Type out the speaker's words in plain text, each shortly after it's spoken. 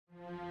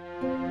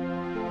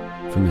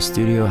From a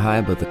studio high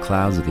above the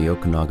clouds of the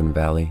Okanagan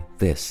Valley,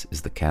 this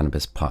is the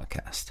Cannabis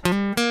Podcast.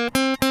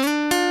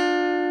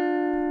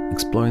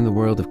 Exploring the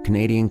world of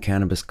Canadian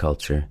cannabis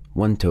culture,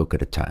 one toke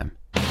at a time.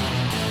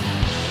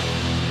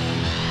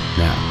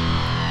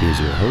 Now, here's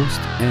your host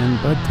and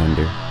bud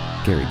tender,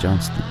 Gary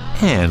Johnston.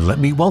 And let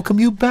me welcome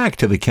you back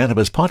to the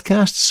Cannabis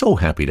Podcast. So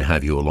happy to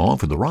have you along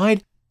for the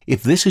ride.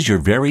 If this is your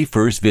very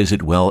first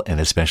visit, well, an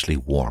especially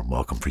warm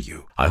welcome for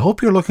you. I hope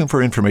you're looking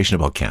for information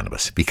about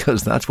cannabis,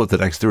 because that's what the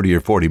next 30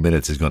 or 40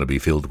 minutes is going to be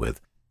filled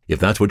with. If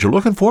that's what you're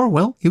looking for,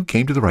 well, you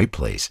came to the right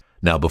place.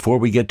 Now, before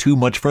we get too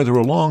much further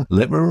along,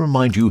 let me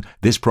remind you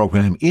this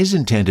program is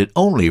intended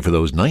only for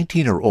those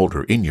 19 or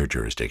older in your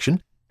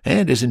jurisdiction,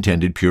 and is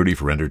intended purely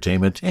for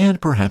entertainment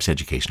and perhaps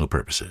educational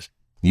purposes.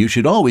 You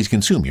should always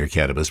consume your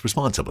cannabis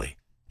responsibly.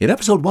 In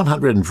episode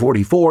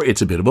 144,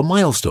 it's a bit of a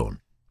milestone.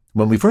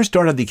 When we first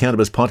started the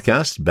Cannabis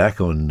Podcast back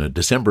on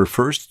December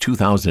 1st,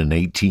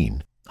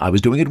 2018, I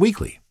was doing it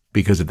weekly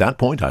because at that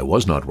point I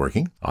was not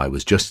working. I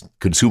was just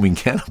consuming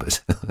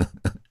cannabis.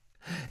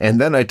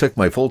 And then I took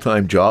my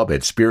full-time job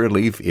at Spirit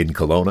Leaf in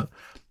Kelowna,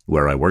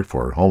 where I worked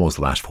for almost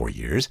the last 4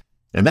 years.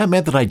 And that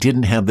meant that I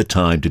didn't have the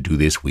time to do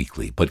this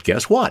weekly. But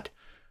guess what?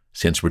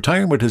 Since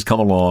retirement has come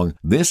along,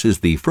 this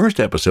is the first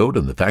episode,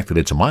 and the fact that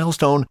it's a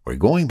milestone, we're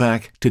going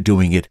back to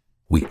doing it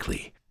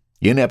weekly.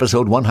 In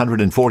episode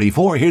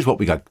 144, here's what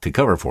we got to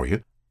cover for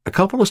you. A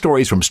couple of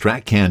stories from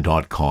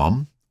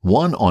stratcan.com,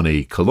 one on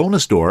a Kelowna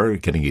store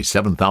getting a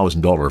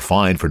 $7,000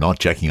 fine for not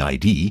checking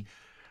ID.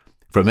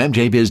 From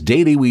MJ Biz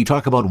Daily, we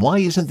talk about why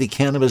isn't the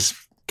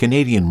cannabis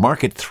Canadian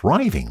market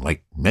thriving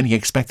like many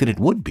expected it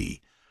would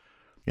be.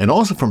 And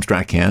also from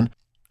StratCan,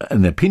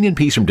 an opinion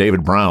piece from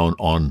David Brown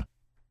on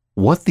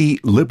what the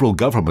Liberal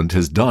government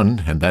has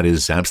done, and that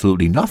is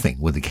absolutely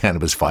nothing with the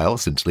cannabis file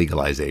since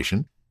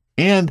legalization.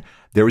 And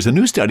there is a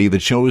new study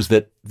that shows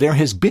that there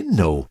has been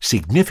no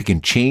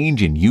significant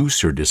change in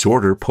use or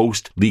disorder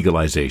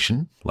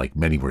post-legalization, like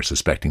many were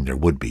suspecting there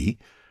would be.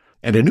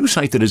 And a new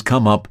site that has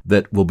come up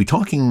that we'll be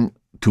talking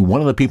to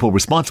one of the people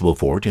responsible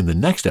for it in the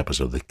next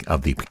episode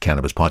of the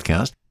Cannabis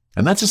Podcast,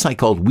 and that's a site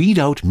called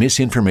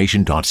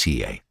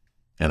weedoutmisinformation.ca.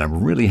 And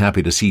I'm really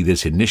happy to see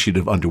this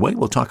initiative underway.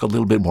 We'll talk a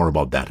little bit more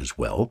about that as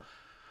well.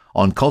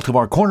 On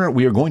Cultivar Corner,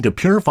 we are going to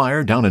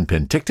Purifier down in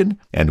Penticton,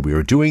 and we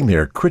are doing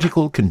their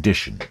critical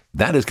condition.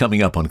 That is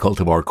coming up on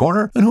Cultivar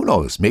Corner, and who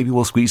knows, maybe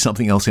we'll squeeze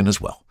something else in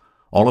as well.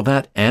 All of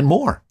that and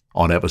more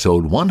on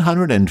episode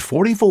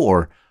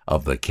 144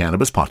 of the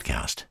Cannabis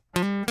Podcast.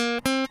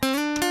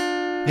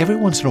 Every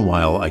once in a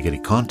while, I get a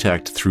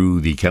contact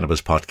through the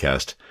Cannabis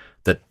Podcast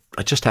that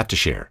I just have to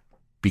share,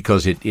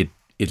 because it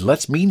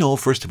lets me know,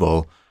 first of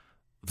all,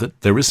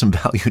 that there is some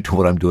value to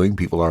what I'm doing.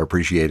 People are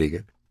appreciating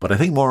it. But I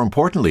think more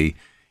importantly,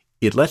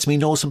 it lets me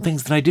know some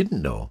things that I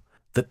didn't know,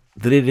 that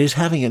it is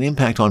having an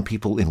impact on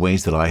people in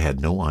ways that I had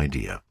no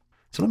idea.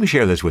 So let me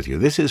share this with you.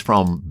 This is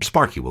from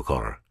Sparky, we'll call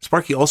her.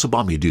 Sparky also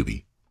bought me a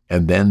doobie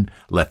and then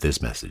left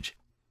this message.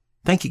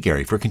 Thank you,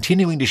 Gary, for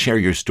continuing to share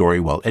your story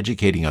while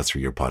educating us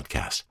through your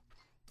podcast.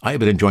 I have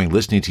been enjoying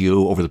listening to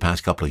you over the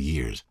past couple of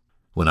years.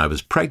 When I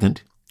was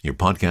pregnant, your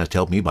podcast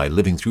helped me by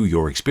living through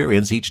your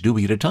experience each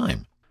doobie at a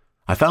time.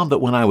 I found that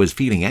when I was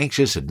feeling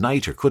anxious at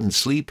night or couldn't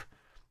sleep,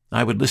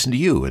 I would listen to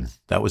you, and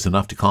that was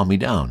enough to calm me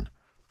down.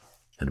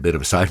 And a bit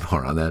of a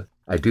sidebar on that,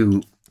 I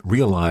do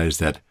realize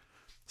that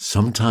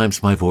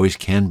sometimes my voice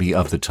can be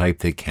of the type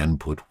that can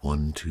put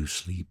one to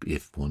sleep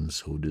if one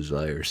so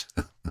desires.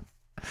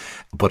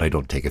 But I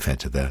don't take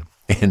offense at that.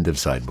 End of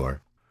sidebar.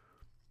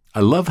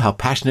 I love how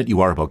passionate you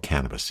are about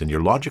cannabis and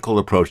your logical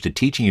approach to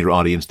teaching your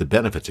audience the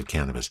benefits of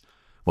cannabis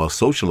while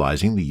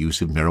socializing the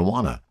use of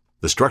marijuana.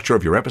 The structure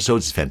of your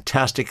episodes is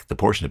fantastic. The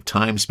portion of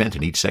time spent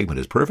in each segment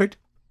is perfect.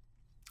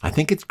 I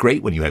think it's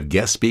great when you have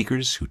guest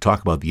speakers who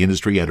talk about the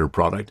industry and her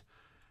product.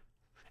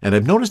 And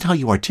I've noticed how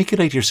you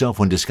articulate yourself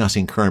when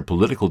discussing current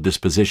political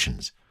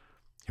dispositions.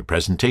 Your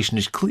presentation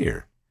is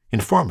clear,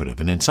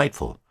 informative, and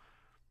insightful.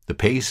 The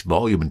pace,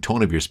 volume, and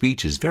tone of your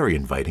speech is very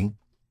inviting.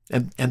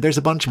 And there's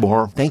a bunch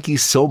more. Thank you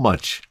so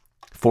much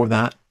for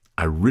that.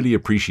 I really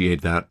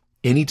appreciate that.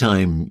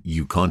 Anytime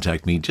you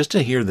contact me, just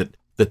to hear that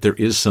there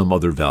is some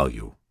other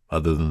value,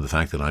 other than the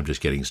fact that I'm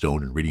just getting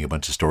stoned and reading a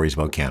bunch of stories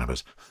about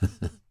cannabis.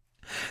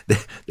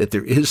 That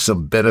there is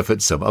some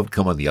benefit, some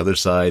outcome on the other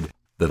side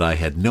that I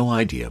had no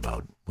idea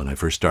about when I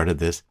first started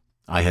this.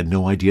 I had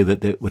no idea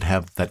that it would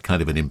have that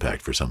kind of an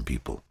impact for some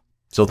people.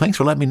 So thanks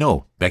for letting me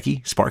know,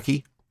 Becky,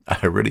 Sparky.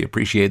 I really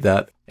appreciate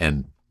that.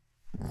 And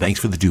thanks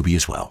for the doobie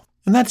as well.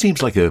 And that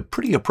seems like a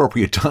pretty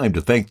appropriate time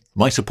to thank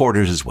my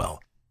supporters as well.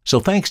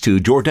 So thanks to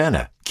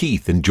Jordana,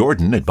 Keith, and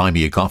Jordan at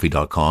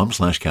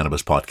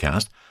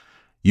buymeacoffee.com/cannabispodcast.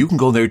 You can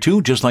go there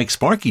too, just like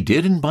Sparky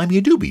did, and buy me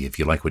a doobie if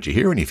you like what you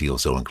hear and you feel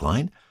so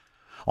inclined.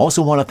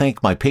 Also want to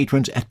thank my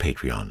patrons at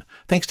Patreon.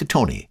 Thanks to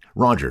Tony,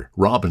 Roger,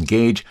 Rob, and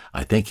Gage.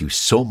 I thank you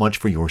so much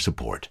for your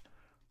support.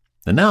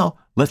 And now,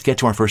 let's get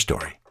to our first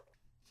story.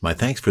 My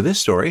thanks for this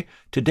story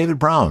to David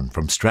Brown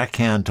from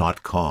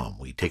stratcan.com.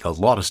 We take a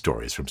lot of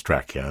stories from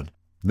StratCan.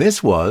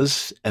 This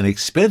was an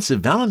expensive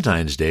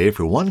Valentine's Day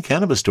for one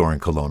cannabis store in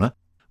Kelowna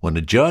when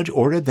a judge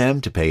ordered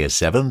them to pay a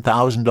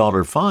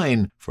 $7,000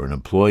 fine for an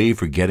employee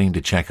forgetting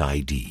to check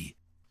ID.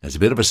 As a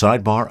bit of a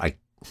sidebar,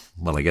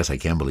 I guess I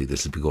can believe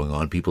this has been going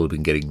on. People have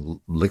been getting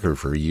liquor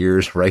for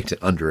years, right,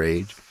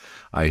 underage.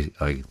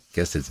 I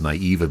guess it's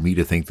naive of me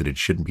to think that it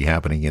shouldn't be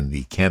happening in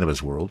the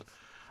cannabis world.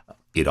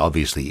 It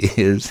obviously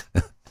is.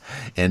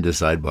 End of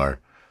sidebar.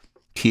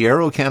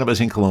 Quiero Cannabis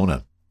in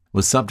Kelowna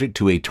was subject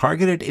to a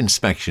targeted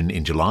inspection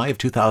in July of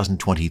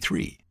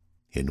 2023,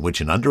 in which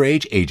an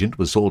underage agent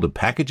was sold a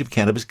package of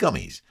cannabis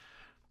gummies.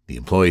 The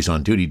employees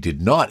on duty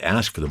did not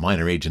ask for the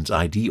minor agent's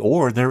ID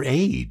or their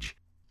age.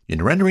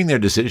 In rendering their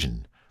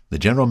decision, the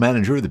general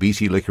manager of the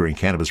BC Liquor and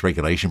Cannabis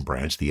Regulation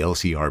Branch, the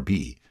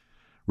LCRB,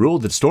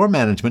 ruled that store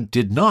management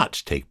did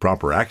not take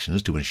proper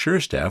actions to ensure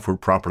staff were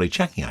properly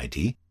checking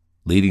ID,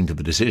 leading to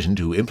the decision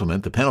to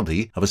implement the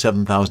penalty of a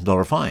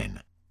 $7,000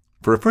 fine.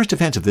 For a first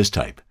offense of this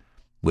type,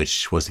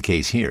 which was the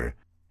case here,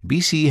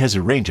 BC has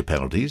a range of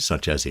penalties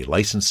such as a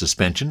license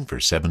suspension for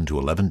 7 to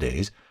 11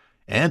 days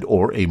and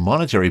or a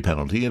monetary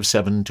penalty of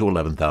 $7,000 to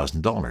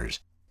 $11,000.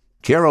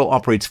 Quiero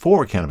operates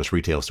 4 cannabis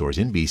retail stores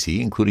in BC,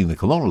 including the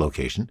Kelowna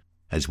location,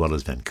 as well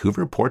as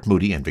Vancouver, Port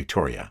Moody, and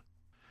Victoria.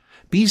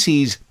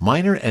 BC's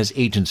Minor as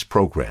Agents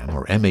program,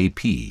 or MAP,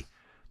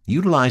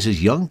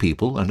 utilizes young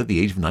people under the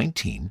age of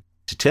 19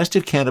 to test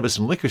if cannabis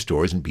and liquor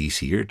stores in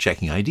BC are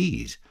checking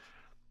IDs.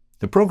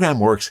 The program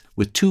works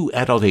with 2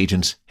 adult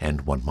agents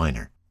and 1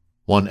 minor.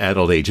 One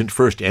adult agent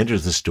first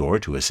enters the store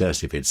to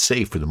assess if it's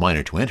safe for the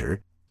minor to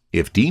enter.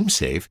 If deemed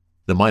safe,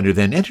 the minor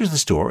then enters the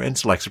store and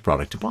selects a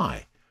product to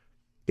buy.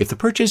 If the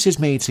purchase is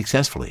made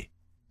successfully,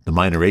 the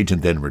minor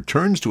agent then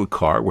returns to a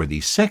car where the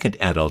second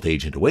adult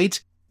agent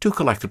awaits to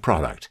collect the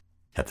product.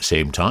 At the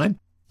same time,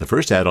 the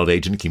first adult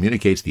agent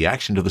communicates the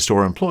action to the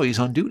store employees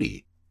on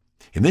duty.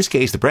 In this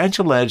case, the branch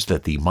alleged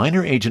that the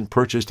minor agent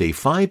purchased a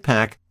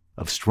 5-pack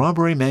of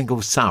strawberry mango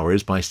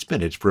sours by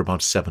Spinach for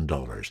about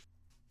 $7.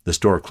 The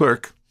store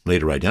clerk,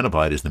 later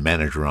identified as the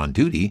manager on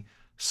duty,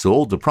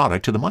 sold the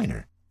product to the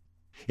minor.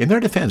 In their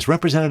defense,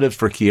 representatives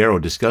for Quiero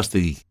discussed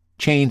the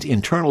chain's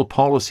internal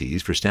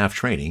policies for staff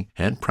training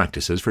and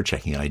practices for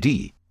checking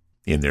ID.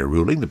 In their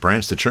ruling, the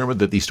branch determined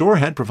that the store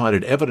had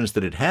provided evidence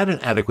that it had an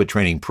adequate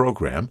training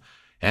program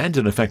and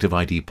an effective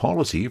ID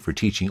policy for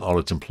teaching all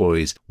its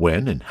employees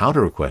when and how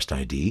to request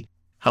ID.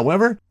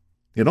 However,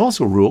 it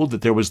also ruled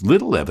that there was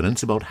little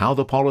evidence about how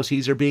the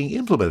policies are being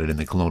implemented in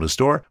the Kelowna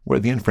store where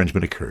the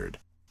infringement occurred.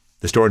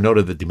 The store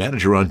noted that the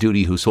manager on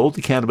duty who sold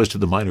the cannabis to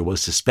the minor was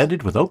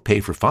suspended without pay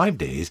for 5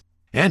 days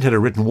and had a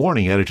written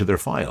warning added to their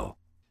file.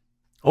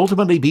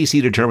 Ultimately,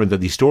 BC determined that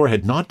the store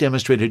had not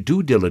demonstrated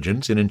due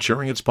diligence in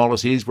ensuring its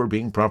policies were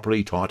being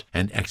properly taught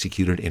and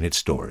executed in its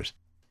stores.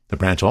 The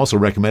branch also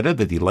recommended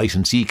that the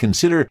licensee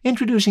consider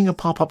introducing a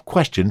pop-up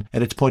question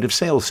at its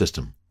point-of-sale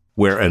system,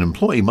 where an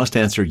employee must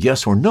answer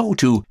yes or no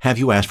to "Have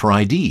you asked for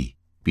ID?"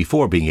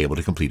 before being able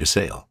to complete a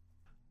sale.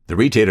 The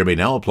retailer may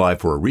now apply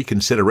for a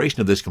reconsideration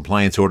of this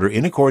compliance order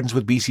in accordance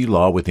with BC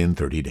law within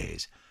 30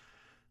 days.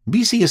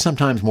 BC is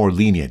sometimes more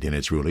lenient in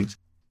its rulings.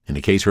 In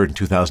a case heard in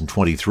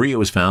 2023, it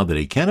was found that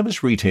a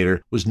cannabis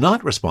retailer was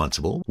not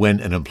responsible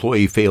when an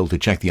employee failed to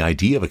check the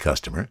ID of a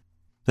customer.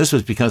 This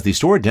was because the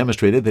store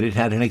demonstrated that it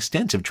had an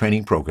extensive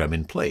training program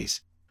in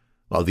place.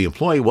 While the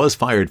employee was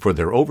fired for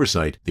their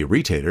oversight, the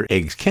retailer,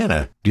 Eggs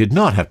Canna, did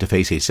not have to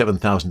face a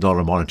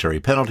 $7,000 monetary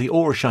penalty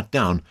or shut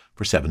down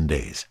for 7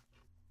 days.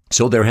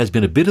 So there has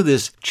been a bit of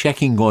this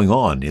checking going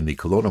on in the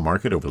Kelowna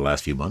market over the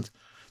last few months.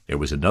 There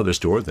was another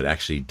store that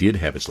actually did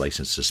have its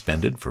license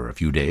suspended for a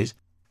few days.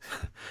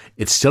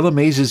 It still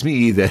amazes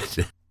me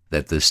that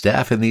the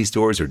staff in these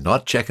stores are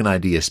not checking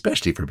ID,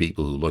 especially for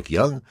people who look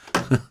young.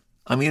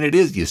 I mean, it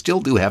is. You still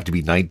do have to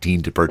be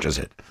 19 to purchase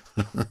it.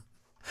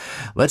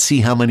 Let's see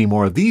how many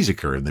more of these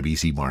occur in the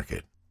BC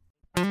market.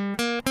 From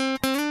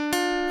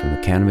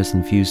the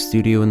cannabis-infused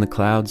studio in the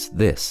clouds,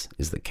 this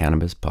is the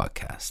Cannabis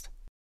Podcast.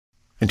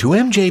 And to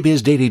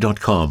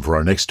mjbizdaily.com for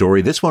our next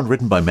story, this one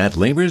written by Matt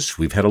Lamers.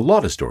 We've had a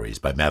lot of stories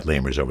by Matt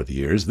Lamers over the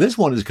years. This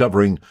one is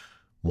covering,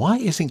 why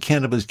isn't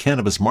Canada's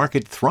cannabis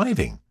market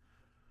thriving?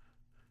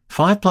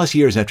 5+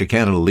 years after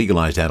Canada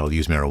legalized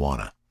adult-use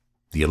marijuana,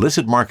 the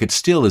illicit market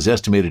still is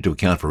estimated to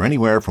account for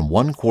anywhere from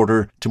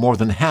 1/4 to more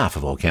than half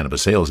of all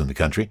cannabis sales in the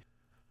country.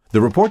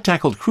 The report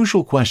tackled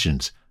crucial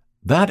questions,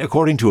 that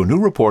according to a new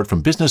report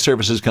from business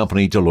services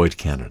company Deloitte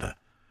Canada.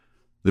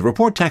 The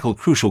report tackled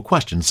crucial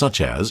questions such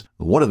as,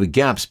 what are the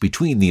gaps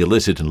between the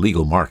illicit and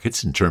legal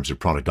markets in terms of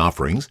product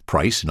offerings,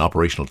 price, and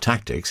operational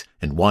tactics,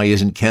 and why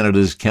isn't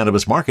Canada's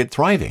cannabis market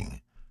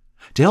thriving?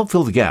 To help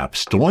fill the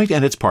gaps, Deloitte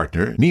and its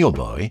partner,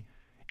 Neoboy,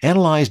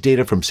 analyzed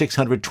data from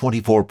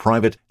 624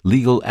 private,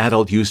 legal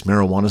adult-use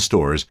marijuana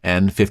stores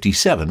and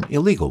 57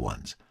 illegal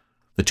ones.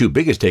 The 2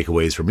 biggest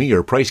takeaways for me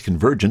are price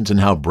convergence and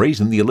how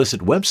brazen the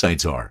illicit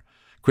websites are.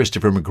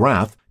 Christopher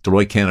McGrath,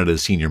 Deloitte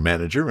Canada's senior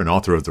manager and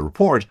author of the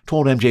report,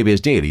 told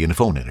MJBiz Daily in a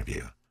phone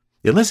interview.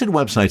 Illicit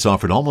websites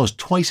offered almost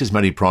twice as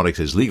many products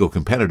as legal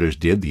competitors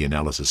did, the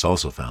analysis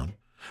also found.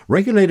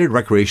 Regulated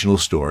recreational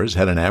stores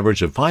had an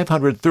average of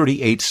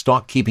 538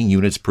 stock-keeping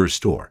units per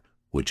store,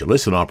 which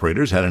illicit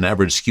operators had an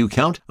average SKU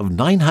count of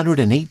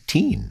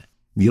 918.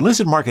 The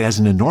illicit market has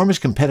an enormous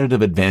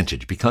competitive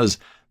advantage because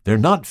they're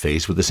not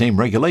faced with the same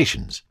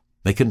regulations.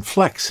 They can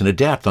flex and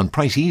adapt on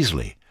price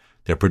easily.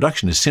 Their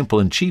production is simple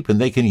and cheap, and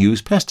they can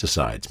use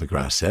pesticides,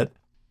 McGrath said.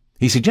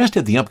 He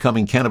suggested the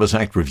upcoming Cannabis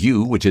Act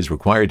review, which is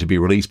required to be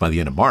released by the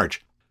end of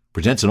March,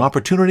 presents an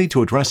opportunity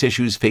to address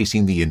issues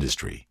facing the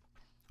industry.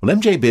 Well,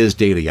 MJ Biz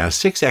Daily asked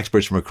 6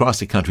 experts from across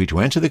the country to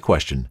answer the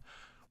question,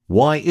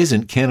 why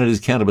isn't Canada's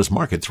cannabis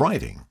market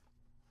thriving?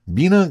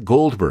 Bina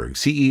Goldberg,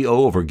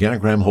 CEO of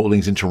Organigram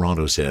Holdings in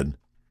Toronto, said,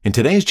 in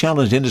today's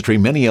challenged industry,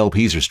 many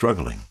LPs are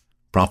struggling.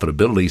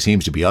 Profitability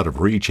seems to be out of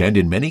reach, and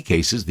in many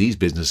cases, these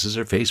businesses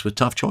are faced with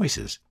tough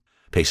choices.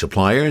 Pay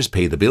suppliers,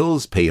 pay the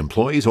bills, pay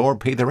employees, or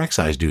pay their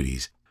excise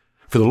duties.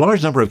 For the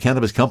large number of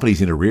cannabis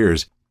companies in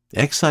arrears,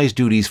 excise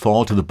duties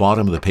fall to the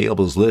bottom of the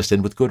payables list,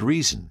 and with good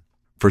reason.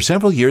 For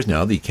several years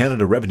now, the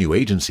Canada Revenue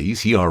Agency,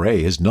 CRA,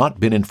 has not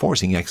been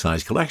enforcing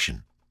excise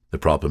collection. The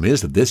problem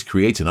is that this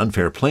creates an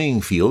unfair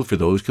playing field for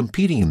those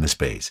competing in the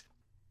space.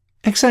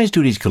 Excise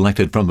duties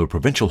collected from the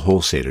provincial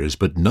wholesalers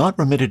but not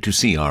remitted to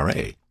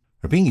CRA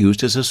are being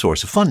used as a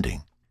source of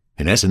funding.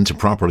 In essence,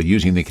 improperly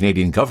using the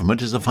Canadian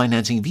government as a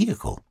financing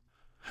vehicle.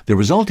 The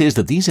result is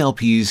that these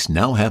LPs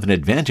now have an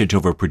advantage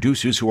over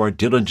producers who are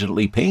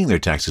diligently paying their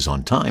taxes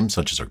on time,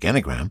 such as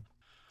Organigram,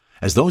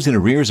 as those in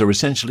arrears are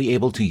essentially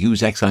able to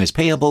use excise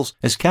payables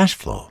as cash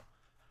flow.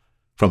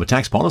 From a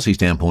tax policy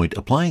standpoint,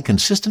 applying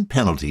consistent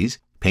penalties,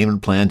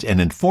 payment plans,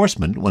 and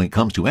enforcement when it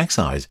comes to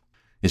excise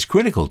is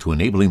critical to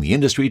enabling the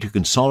industry to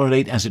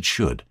consolidate as it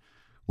should,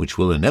 which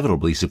will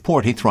inevitably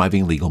support a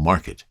thriving legal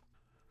market.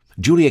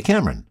 Julia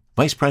Cameron,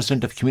 Vice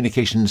President of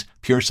Communications,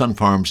 Pure Sun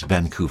Farms,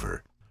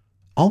 Vancouver.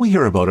 All we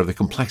hear about are the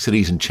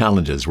complexities and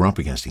challenges we're up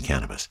against in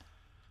cannabis.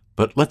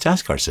 But let's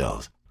ask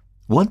ourselves,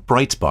 what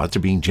bright spots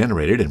are being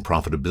generated in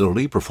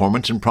profitability,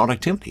 performance, and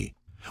productivity?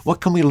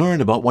 What can we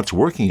learn about what's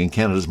working in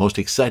Canada's most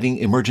exciting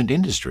emergent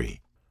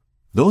industry?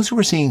 Those who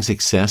are seeing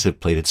success have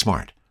played it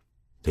smart.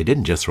 They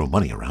didn't just throw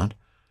money around.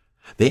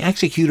 They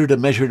executed a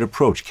measured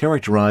approach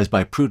characterized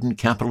by prudent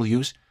capital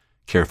use,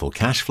 careful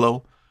cash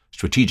flow,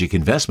 strategic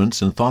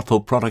investments, and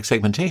thoughtful product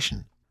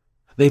segmentation.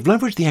 They've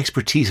leveraged the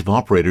expertise of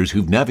operators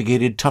who've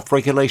navigated tough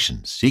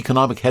regulations,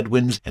 economic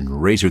headwinds,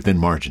 and razor-thin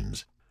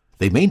margins.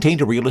 They've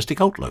maintained a realistic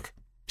outlook,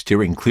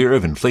 steering clear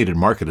of inflated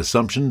market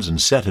assumptions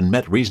and set and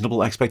met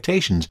reasonable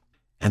expectations,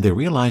 and they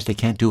realize they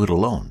can't do it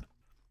alone.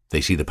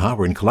 They see the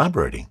power in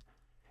collaborating,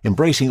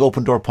 embracing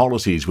open-door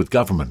policies with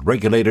government,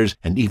 regulators,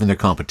 and even their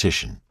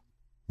competition.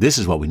 This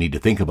is what we need to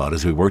think about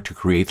as we work to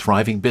create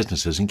thriving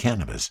businesses in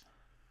cannabis.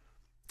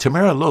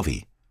 Tamara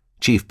Lovey,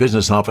 Chief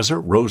Business Officer,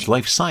 Rose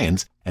Life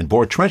Science, and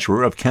Board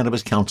Treasurer of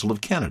Cannabis Council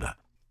of Canada.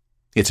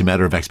 It's a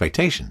matter of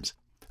expectations.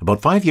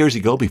 About 5 years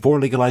ago, before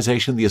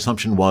legalization, the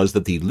assumption was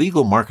that the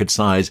legal market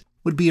size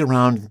would be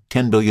around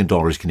 $10 billion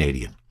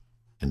Canadian.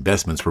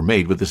 Investments were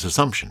made with this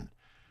assumption.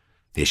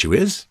 The issue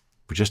is,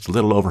 we're just a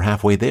little over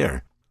halfway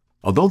there.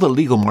 Although the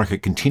legal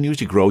market continues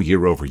to grow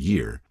year over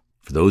year,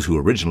 for those who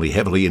originally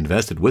heavily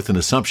invested with an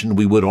assumption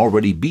we would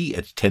already be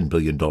at $10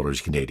 billion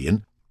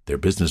Canadian, their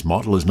business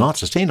model is not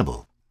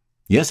sustainable.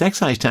 Yes,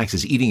 excise tax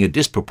is eating a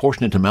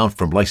disproportionate amount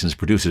from licensed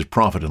producers'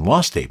 profit and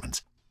loss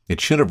statements. It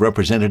should have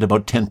represented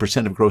about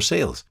 10% of gross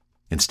sales.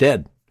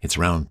 Instead, it's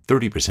around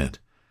 30%,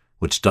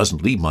 which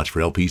doesn't leave much for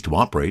LPs to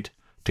operate,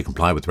 to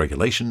comply with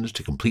regulations,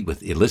 to compete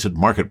with illicit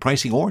market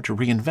pricing, or to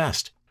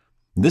reinvest.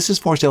 This has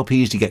forced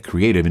LPs to get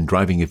creative in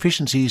driving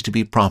efficiencies to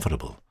be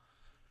profitable.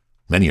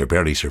 Many are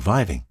barely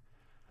surviving,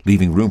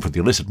 leaving room for the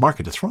illicit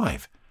market to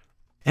thrive.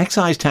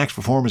 Excise tax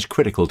reform is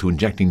critical to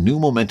injecting new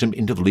momentum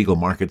into the legal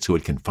market so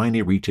it can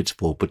finally reach its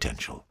full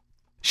potential.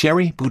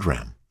 Sherry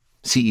Boudram,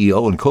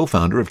 CEO and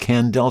co-founder of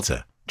Can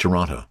Delta,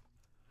 Toronto.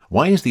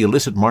 Why is the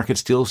illicit market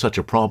still such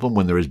a problem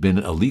when there has been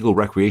a legal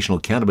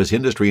recreational cannabis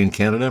industry in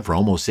Canada for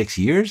almost 6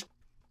 years?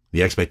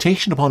 The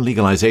expectation upon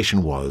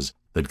legalization was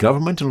that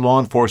government and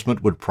law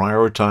enforcement would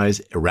prioritize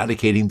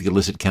eradicating the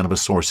illicit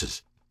cannabis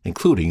sources,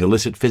 including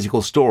illicit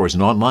physical stores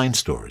and online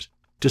stores,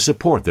 to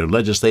support their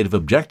legislative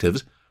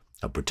objectives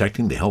of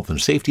protecting the health and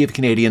safety of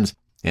Canadians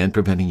and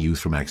preventing youth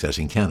from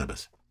accessing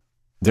cannabis.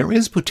 There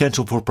is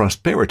potential for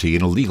prosperity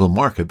in a legal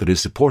market that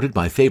is supported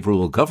by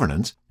favorable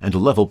governance and a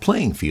level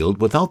playing field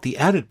without the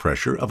added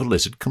pressure of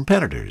illicit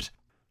competitors.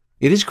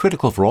 It is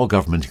critical for all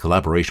government in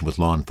collaboration with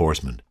law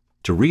enforcement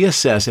to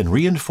reassess and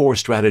reinforce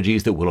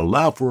strategies that will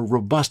allow for a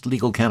robust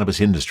legal cannabis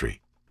industry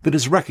that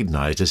is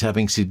recognized as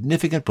having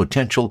significant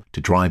potential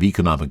to drive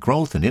economic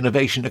growth and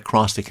innovation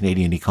across the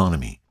Canadian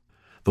economy.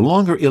 The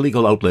longer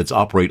illegal outlets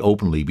operate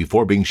openly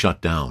before being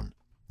shut down,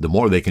 the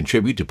more they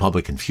contribute to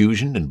public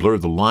confusion and blur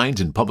the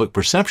lines in public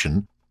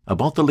perception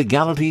about the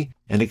legality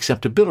and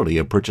acceptability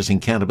of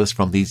purchasing cannabis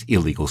from these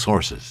illegal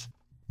sources.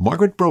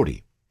 Margaret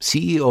Brody,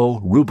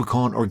 CEO,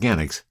 Rubicon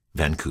Organics,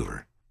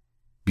 Vancouver.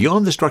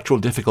 Beyond the structural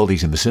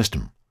difficulties in the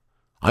system,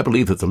 I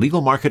believe that the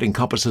legal market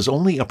encompasses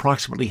only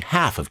approximately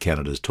half of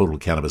Canada's total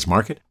cannabis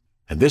market,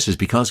 and this is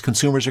because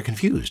consumers are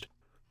confused.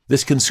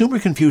 This consumer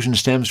confusion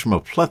stems from a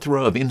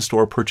plethora of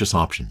in-store purchase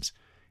options,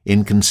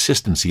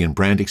 inconsistency in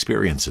brand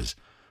experiences,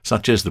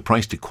 such as the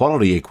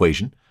price-to-quality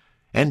equation,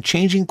 and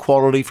changing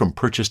quality from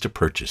purchase to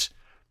purchase,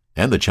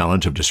 and the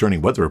challenge of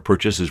discerning whether a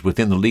purchase is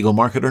within the legal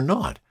market or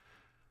not.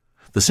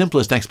 The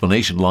simplest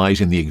explanation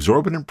lies in the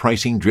exorbitant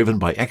pricing driven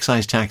by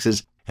excise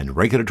taxes and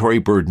regulatory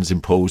burdens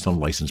imposed on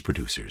licensed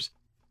producers.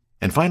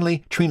 And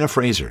finally, Trina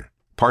Fraser,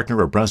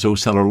 partner of Brazeau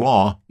Cellar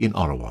Law in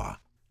Ottawa.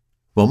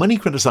 While many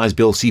criticize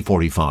Bill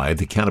C-45,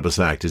 the Cannabis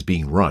Act, as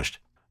being rushed,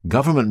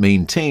 government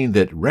maintained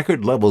that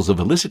record levels of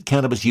illicit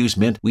cannabis use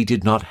meant we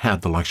did not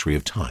have the luxury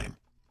of time.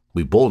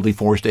 We boldly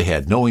forged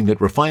ahead, knowing that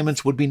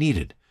refinements would be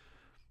needed.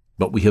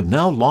 But we have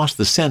now lost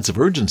the sense of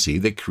urgency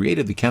that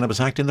created the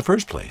Cannabis Act in the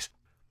first place.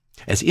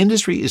 As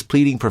industry is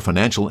pleading for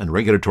financial and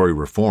regulatory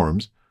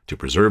reforms to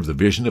preserve the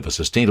vision of a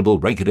sustainable,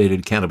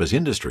 regulated cannabis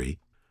industry,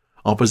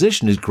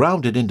 opposition is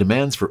grounded in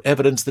demands for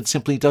evidence that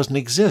simply doesn't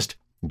exist,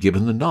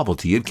 given the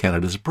novelty of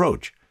Canada's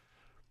approach.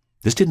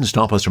 This didn't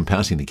stop us from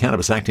passing the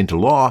Cannabis Act into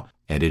law,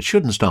 and it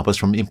shouldn't stop us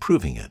from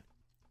improving it.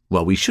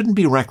 While we shouldn't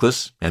be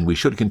reckless, and we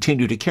should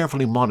continue to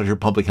carefully monitor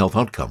public health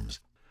outcomes,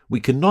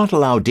 we cannot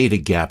allow data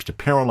gaps to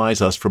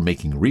paralyze us from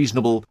making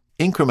reasonable,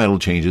 incremental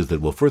changes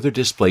that will further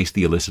displace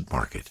the illicit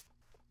market.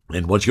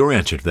 And what's your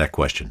answer to that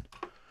question?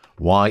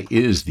 Why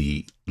is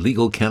the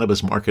legal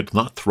cannabis market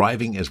not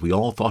thriving as we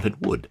all thought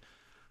it would?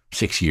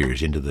 6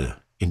 years into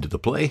the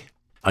play?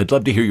 I'd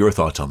love to hear your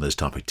thoughts on this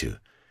topic too.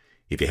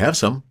 If you have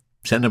some,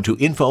 send them to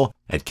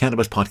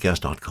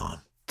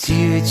info@cannabispodcast.com.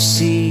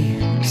 THC,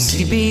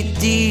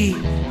 CBD,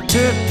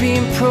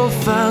 terpene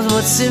profiles,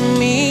 what's in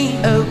me?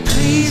 Oh,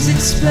 please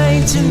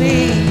explain to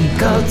me.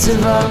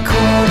 Cultivar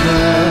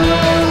Corner,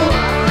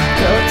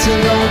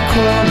 Cultivar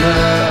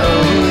Corner,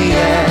 oh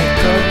yeah.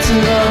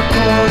 Cultivar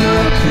Corner,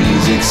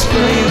 please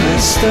explain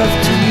this stuff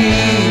to me.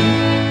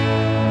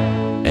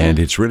 And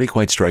it's really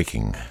quite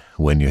striking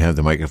when you have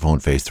the microphone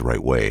faced the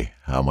right way,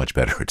 how much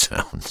better it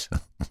sounds.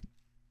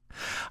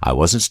 I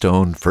wasn't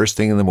stoned. First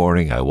thing in the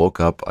morning, I woke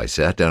up, I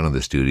sat down in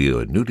the studio,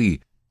 a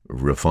newly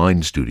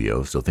refined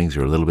studio, so things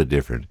are a little bit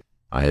different.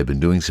 I had been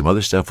doing some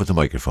other stuff with the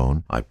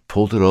microphone. I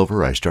pulled it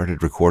over, I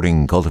started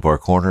recording Cultivar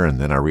Corner, and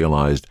then I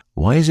realized,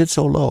 why is it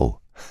so low?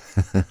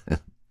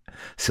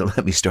 So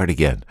let me start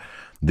again.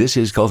 This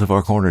is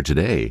Cultivar Corner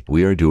today.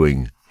 We are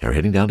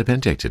heading down to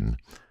Penticton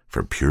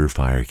for Pure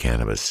Fire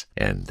Cannabis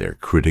and their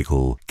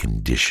critical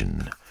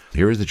condition.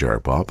 Here is the jar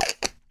pop.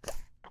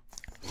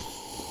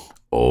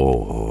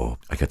 Oh,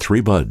 I got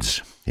 3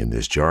 buds in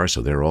this jar,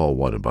 so they're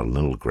all, about a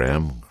little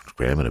gram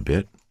and a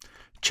bit.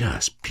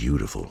 Just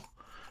beautiful.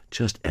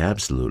 Just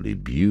absolutely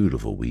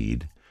beautiful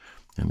weed.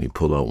 Let me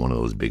pull out one of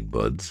those big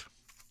buds.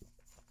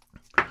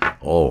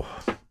 Oh,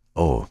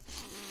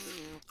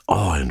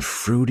 and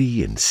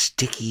fruity and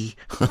sticky.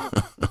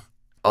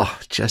 Oh,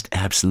 just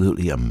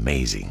absolutely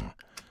amazing.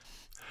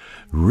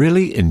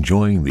 Really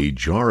enjoying the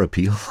jar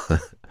appeal.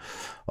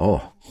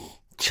 Oh,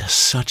 just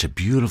such a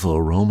beautiful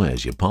aroma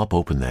as you pop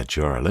open that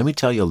jar. Let me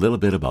tell you a little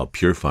bit about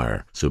Pure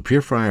Fire. So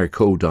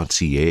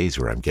purefireco.ca is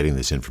where I'm getting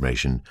this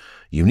information.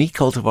 Unique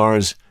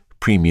cultivars,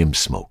 premium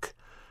smoke.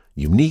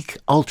 Unique,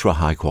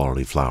 ultra-high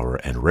quality flower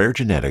and rare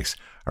genetics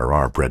are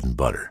our bread and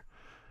butter.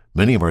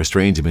 Many of our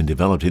strains have been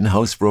developed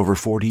in-house for over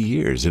 40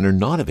 years and are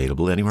not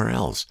available anywhere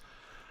else.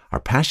 Our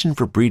passion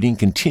for breeding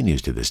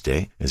continues to this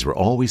day as we're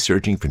always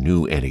searching for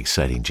new and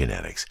exciting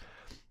genetics.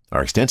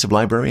 Our extensive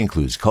library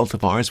includes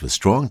cultivars with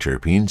strong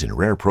terpenes and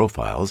rare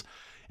profiles,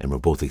 and we're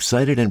both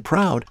excited and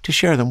proud to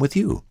share them with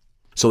you.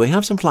 So they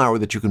have some flower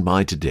that you can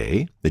buy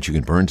today, that you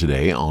can burn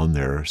today on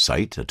their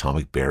site,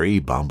 Atomic Berry,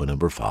 Bamba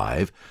No.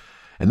 5.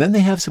 And then they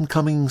have some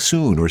coming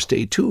soon, or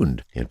stay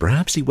tuned. And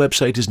perhaps the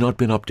website has not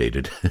been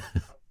updated.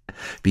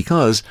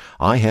 Because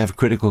I have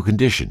Critical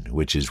Condition,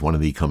 which is one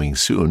of the coming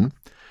soon.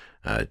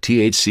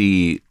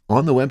 THC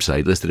on the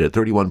website listed at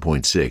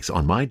 31.6,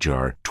 on my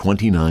jar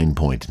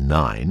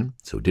 29.9,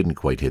 so didn't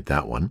quite hit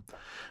that one.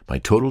 My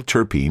total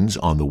terpenes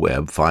on the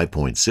web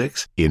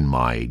 5.6, in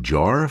my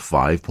jar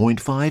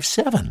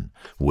 5.57,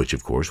 which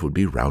of course would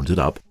be rounded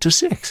up to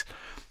 6.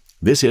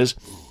 This is,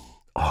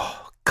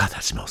 oh God,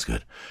 that smells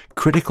good.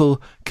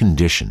 Critical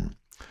Condition,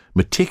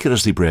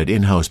 meticulously bred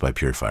in-house by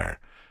Pure Fire.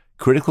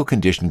 Critical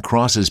Condition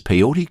crosses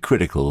Peyote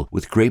Critical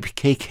with Grape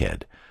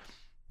Cakehead.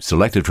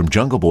 Selected from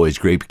Jungle Boy's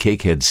Grape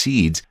Cakehead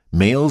seeds,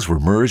 males were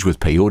merged with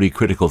Peyote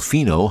Critical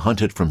Pheno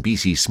hunted from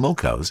BC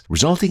Smokehouse,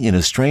 resulting in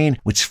a strain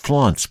which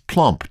flaunts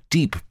plump,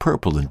 deep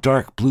purple and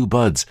dark blue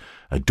buds,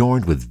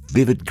 adorned with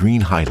vivid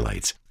green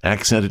highlights.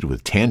 Accented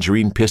with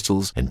tangerine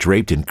pistils and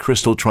draped in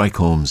crystal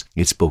trichomes,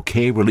 its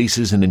bouquet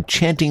releases an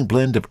enchanting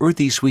blend of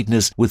earthy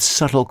sweetness with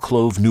subtle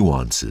clove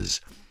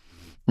nuances.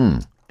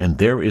 And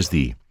there is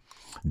the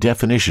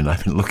definition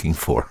I've been looking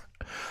for.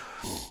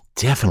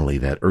 Definitely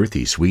that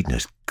earthy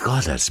sweetness.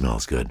 God, that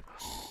smells good.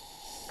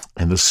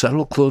 And the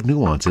subtle clove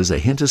nuances, a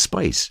hint of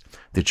spice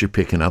that you're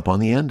picking up on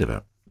the end of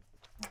it.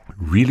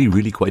 Really,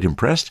 really quite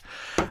impressed.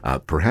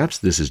 Perhaps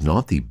this is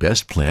not the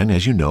best plan.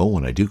 As you know,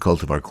 when I do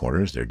Cultivar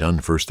Corners, they're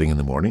done first thing in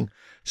the morning,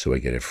 so I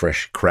get a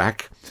fresh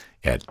crack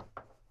at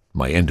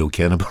my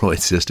endocannabinoid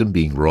system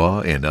being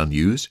raw and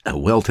unused.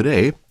 Well,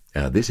 today,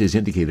 This is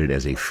indicated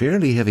as a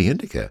fairly heavy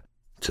indica,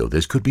 so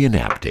this could be a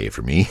nap day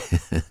for me.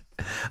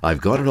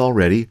 I've got it all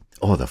ready.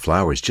 Oh, the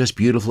flower is just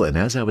beautiful, and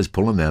as I was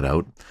pulling that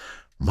out,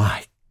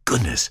 my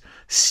goodness,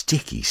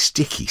 sticky,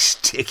 sticky,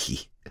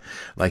 sticky.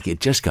 Like it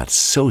just got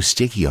so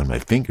sticky on my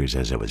fingers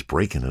as I was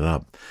breaking it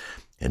up.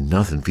 And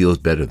nothing feels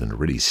better than a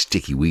really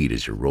sticky weed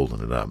as you're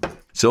rolling it up.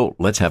 So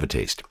let's have a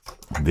taste.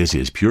 This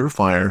is Pure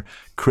Fire,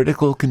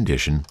 critical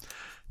condition,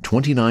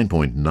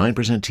 29.9%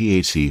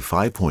 THC,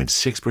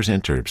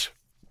 5.6% terps.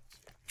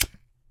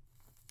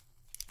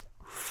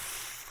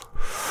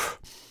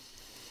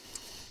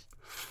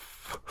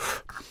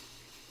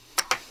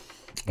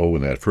 Oh,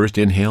 and that first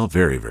inhale,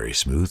 very, very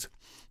smooth.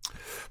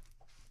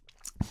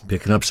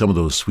 Picking up some of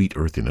those sweet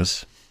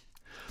earthiness.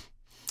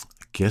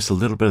 Guess a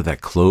little bit of that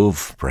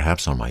clove,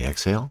 perhaps, on my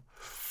exhale.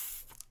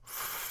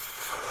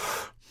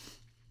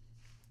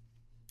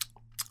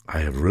 I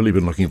have really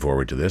been looking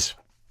forward to this.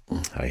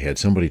 I had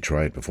somebody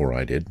try it before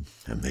I did,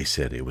 and they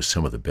said it was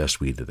some of the best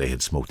weed that they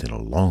had smoked in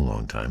a long,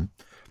 long time.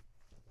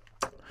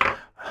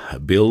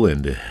 Bill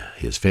and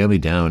his family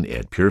down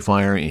at Pure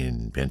Fire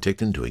in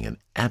Penticton doing an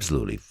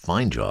absolutely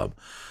fine job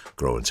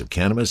growing some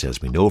cannabis.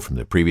 As we know from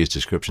the previous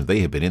description,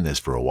 they have been in this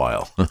for a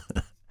while.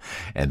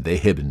 And they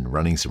have been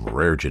running some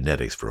rare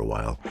genetics for a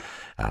while.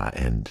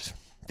 And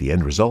the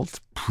end result,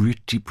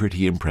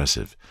 pretty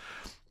impressive.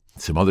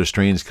 Some other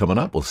strains coming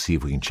up. We'll see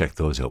if we can check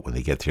those out when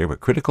they get there.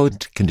 But critical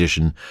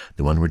condition,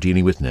 the one we're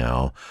dealing with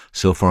now,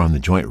 so far on the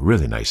joint,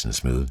 really nice and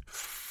smooth.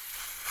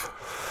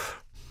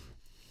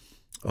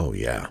 Oh,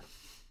 yeah.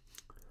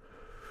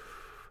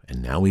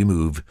 And now we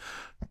move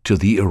to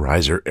the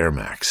Arizer Air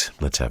Max.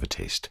 Let's have a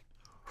taste.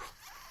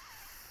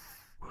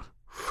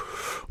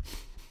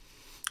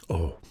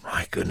 Oh,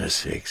 my goodness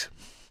sakes.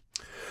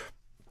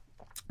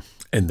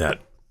 And that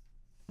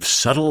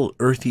subtle,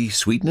 earthy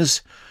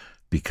sweetness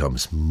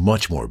becomes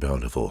much more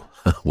bountiful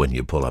when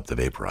you pull up the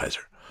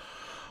vaporizer.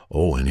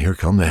 Oh, and here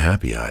come the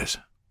happy eyes.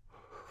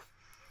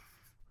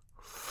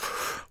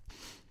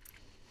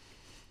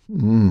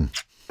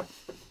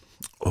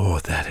 Oh,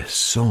 that is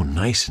so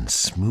nice and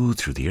smooth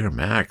through the Air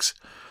Max.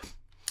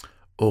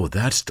 Oh,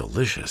 that's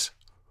delicious.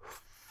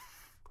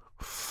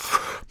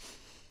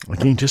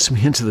 Again, just some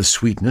hints of the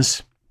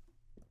sweetness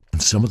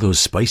and some of those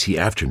spicy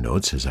after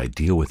notes as I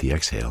deal with the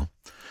exhale.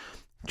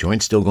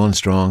 Joint still going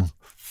strong.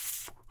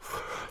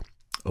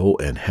 Oh,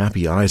 and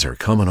happy eyes are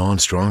coming on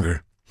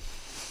stronger.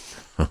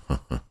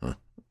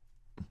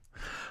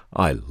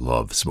 I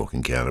love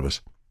smoking cannabis,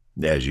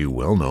 as you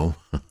well know.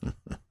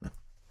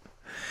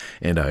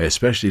 And I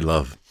especially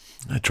love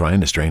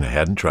trying a strain I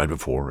hadn't tried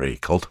before, a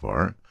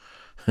cultivar.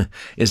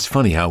 It's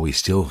funny how we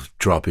still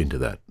drop into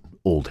that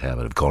old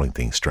habit of calling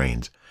things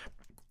strains.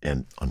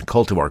 And on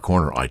Cultivar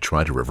Corner, I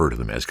try to refer to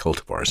them as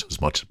cultivars as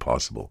much as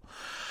possible.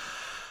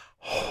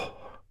 Oh,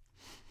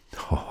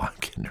 I'm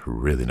getting a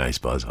really nice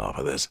buzz off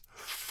of this.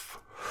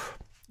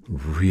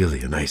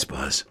 Really a nice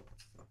buzz.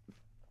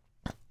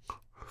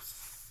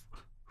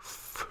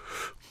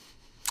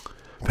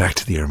 Back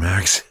to the Air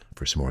Max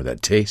for some more of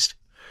that taste.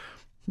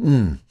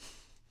 And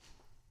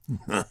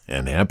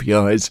happy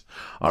eyes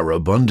are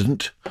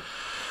abundant.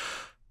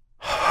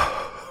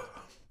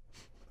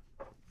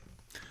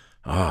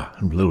 A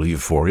little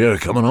euphoria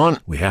coming on.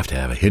 We have to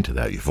have a hint of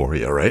that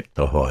euphoria, right?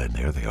 Oh, and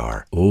there they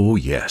are. Oh,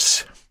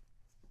 yes.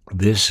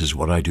 This is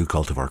what I do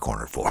Cultivar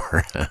Corner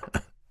for.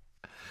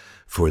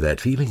 For that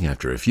feeling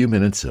after a few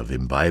minutes of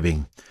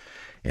imbibing,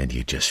 and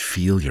you just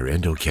feel your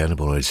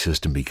endocannabinoid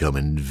system become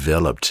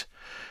enveloped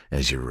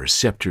as your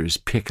receptors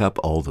pick up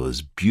all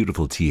those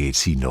beautiful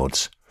THC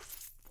notes.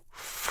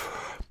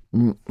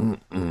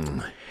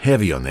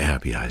 Heavy on the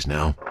happy eyes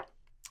now.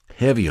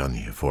 Heavy on the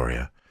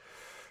euphoria.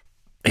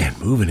 And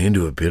moving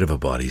into a bit of a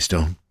body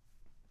stone.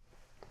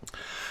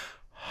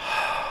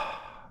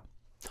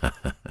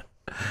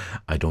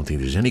 I don't think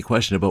there's any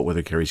question about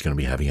whether Carrie's going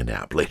to be having a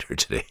nap later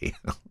today.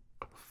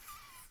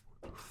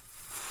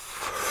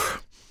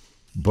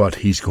 But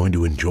he's going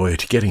to enjoy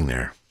it getting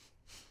there.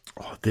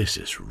 Oh, this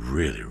is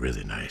really,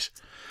 really nice.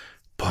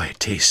 Boy, it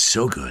tastes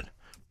so good.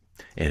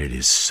 And it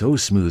is so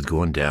smooth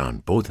going down,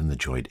 both in the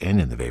joint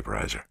and in the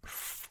vaporizer.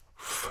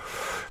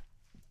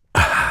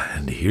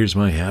 And here's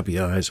my happy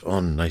eyes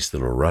on nice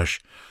little rush.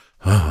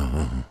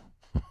 I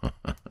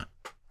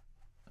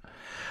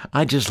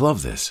just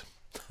love this.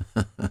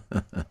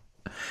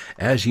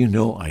 As you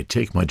know, I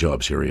take my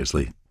job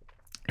seriously,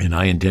 and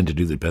I intend to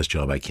do the best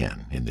job I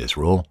can in this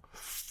role.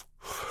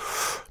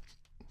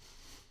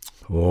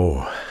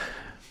 Oh,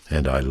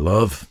 and I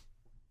love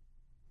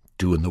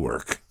doing the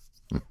work.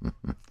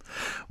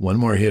 One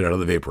more hit out of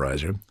the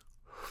vaporizer.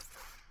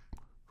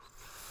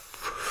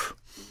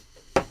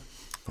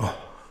 Oh.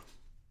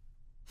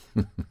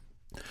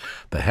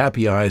 The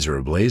happy eyes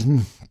are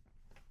ablazing.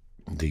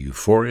 The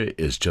euphoria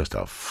is just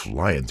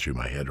flying through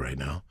my head right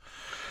now.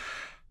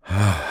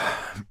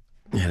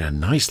 And a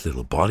nice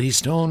little body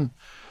stone.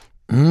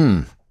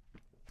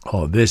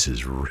 Oh, this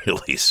is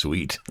really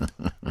sweet.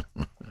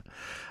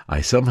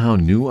 I somehow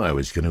knew I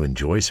was going to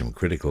enjoy some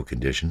critical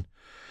condition.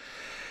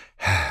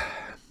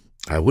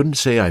 I wouldn't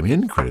say I'm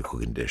in critical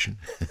condition,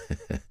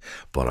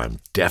 but I'm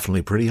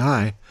definitely pretty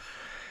high.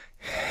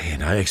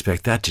 And I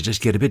expect that to just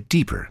get a bit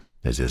deeper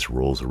as this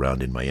rolls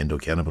around in my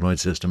endocannabinoid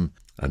system.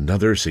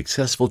 Another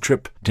successful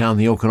trip down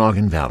the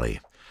Okanagan Valley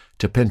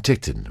to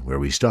Penticton, where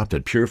we stopped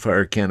at Pure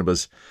Fire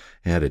Cannabis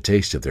and had a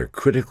taste of their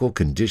critical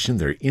condition,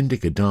 their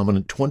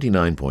indica-dominant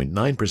 29.9%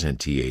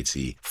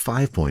 THC,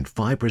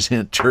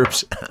 5.5%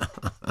 terps,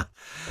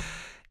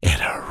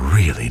 and a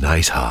really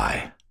nice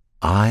high.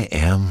 I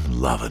am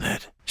loving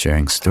it.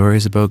 Sharing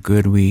stories about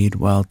good weed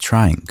while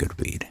trying good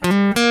weed.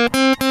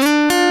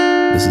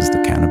 This is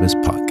the Cannabis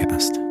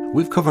Podcast.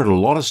 We've covered a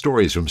lot of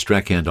stories from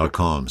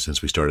Stracan.com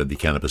since we started the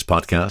Cannabis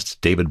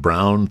Podcast. David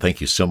Brown, thank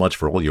you so much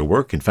for all your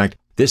work. In fact,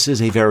 this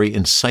is a very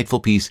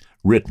insightful piece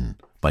written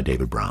by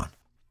David Brown.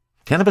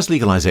 Cannabis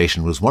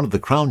legalization was one of the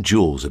crown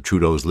jewels of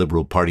Trudeau's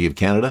Liberal Party of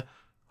Canada,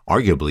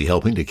 arguably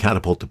helping to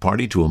catapult the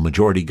party to a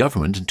majority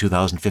government in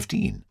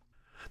 2015.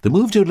 The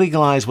move to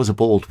legalize was a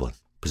bold one,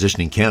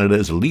 positioning Canada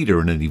as a leader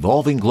in an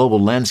evolving global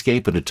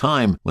landscape at a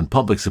time when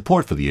public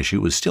support for the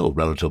issue was still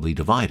relatively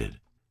divided.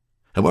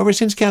 However,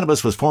 since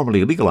cannabis was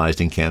formally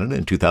legalized in Canada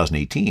in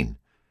 2018,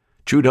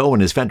 Trudeau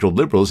and his federal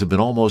Liberals have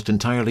been almost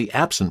entirely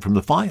absent from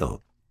the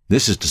file.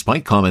 This is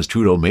despite comments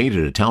Trudeau made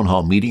at a town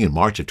hall meeting in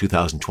March of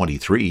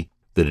 2023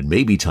 that it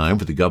may be time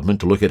for the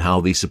government to look at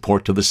how they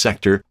support to the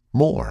sector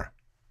more.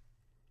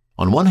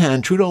 On one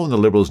hand, Trudeau and the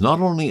Liberals not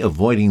only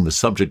avoiding the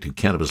subject of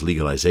cannabis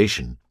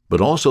legalization, but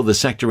also the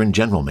sector in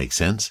general makes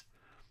sense.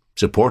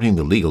 Supporting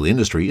the legal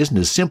industry isn't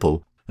as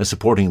simple as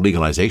supporting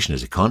legalization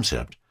as a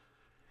concept.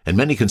 And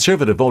many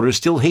conservative voters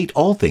still hate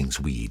all things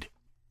weed.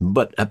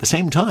 But at the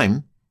same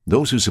time,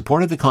 those who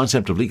supported the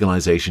concept of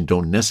legalization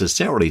don't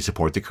necessarily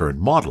support the current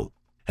model,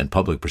 and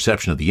public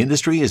perception of the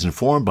industry is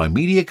informed by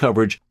media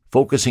coverage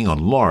focusing on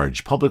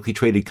large, publicly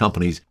traded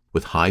companies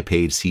with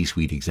high-paid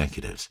C-suite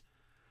executives.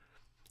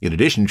 In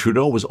addition,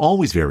 Trudeau was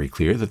always very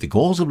clear that the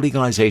goals of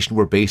legalization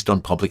were based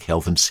on public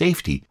health and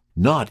safety,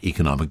 not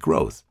economic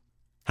growth.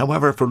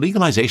 However, for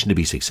legalization to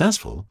be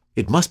successful,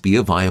 it must be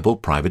a viable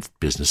private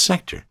business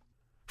sector.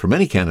 For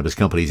many cannabis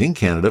companies in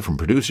Canada, from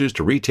producers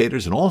to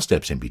retailers and all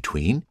steps in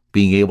between,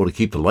 being able to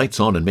keep the lights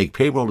on and make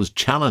payroll is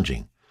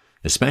challenging,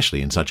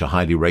 especially in such a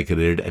highly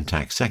regulated and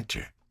taxed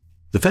sector.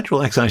 The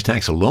federal excise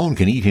tax alone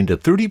can eat into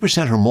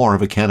 30% or more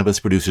of a cannabis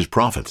producer's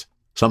profits,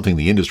 something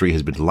the industry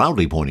has been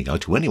loudly pointing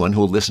out to anyone who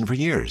will listen for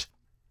years.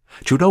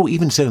 Trudeau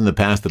even said in the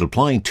past that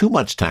applying too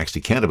much tax to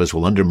cannabis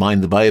will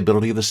undermine the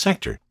viability of the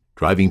sector,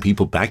 driving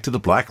people back to the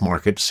black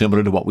market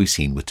similar to what we've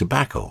seen with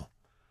tobacco.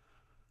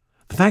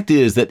 The fact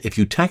is that if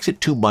you tax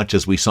it too much,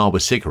 as we saw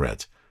with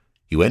cigarettes,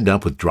 you end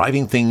up with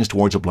driving things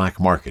towards a black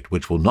market,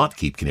 which will not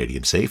keep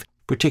Canadians safe,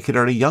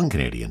 particularly young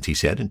Canadians, he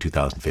said in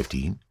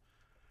 2015.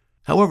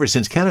 However,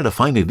 since Canada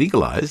finally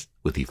legalized,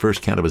 with the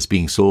first cannabis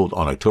being sold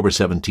on October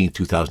 17,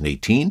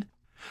 2018,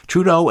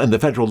 Trudeau and the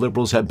federal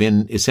Liberals have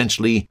been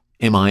essentially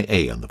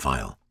MIA on the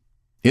file.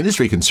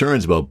 Industry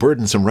concerns about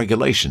burdensome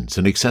regulations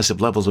and excessive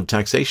levels of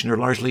taxation are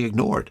largely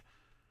ignored.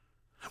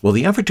 While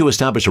the effort to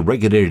establish a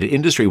regulated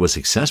industry was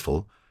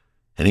successful,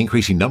 an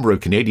increasing number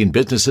of Canadian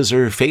businesses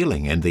are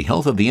failing, and the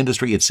health of the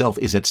industry itself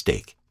is at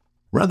stake.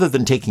 Rather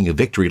than taking a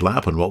victory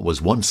lap on what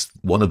was once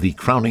one of the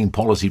crowning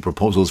policy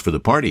proposals for the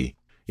party,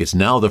 it's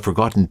now the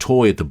forgotten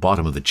toy at the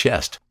bottom of the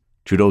chest.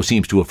 Trudeau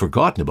seems to have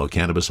forgotten about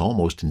cannabis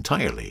almost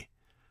entirely.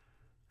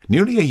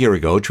 Nearly a year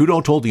ago,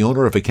 Trudeau told the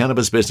owner of a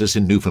cannabis business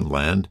in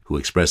Newfoundland, who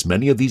expressed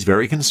many of these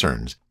very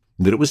concerns,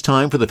 that it was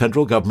time for the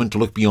federal government to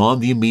look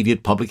beyond the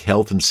immediate public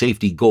health and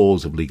safety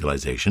goals of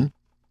legalization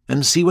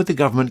and see what the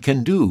government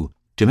can do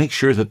to make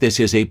sure that this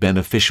is a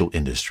beneficial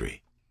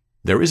industry.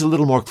 There is a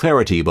little more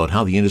clarity about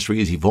how the industry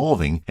is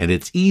evolving, and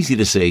it's easy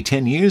to say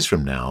 10 years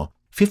from now,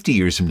 50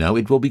 years from now,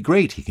 it will be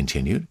great, he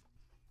continued.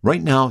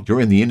 Right now, you're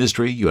in the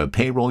industry, you have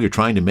payroll you're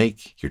trying to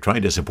make, you're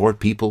trying to support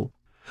people.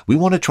 We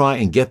want to try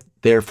and get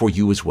there for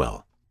you as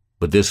well.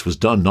 But this was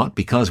done not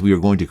because we were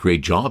going to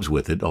create jobs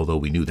with it, although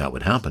we knew that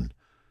would happen.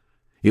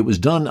 It was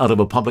done out of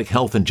a public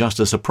health and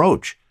justice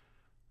approach.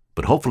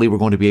 But hopefully we're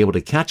going to be able to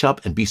catch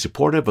up and be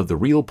supportive of the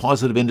real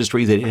positive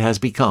industry that it has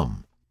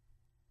become.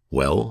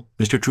 Well,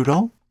 Mr.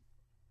 Trudeau?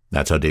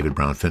 That's how David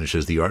Brown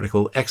finishes the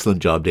article.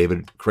 Excellent job,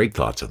 David. Great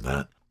thoughts on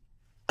that.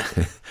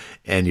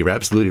 And you're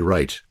absolutely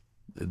right.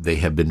 They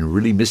have been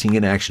really missing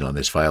in action on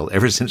this file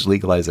ever since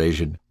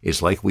legalization.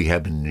 It's like we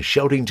have been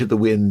shouting to the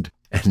wind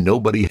and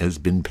nobody has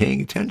been paying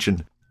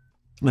attention.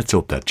 Let's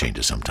hope that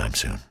changes sometime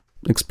soon.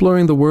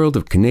 Exploring the world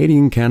of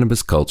Canadian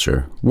cannabis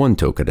culture, one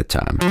toke at a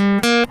time.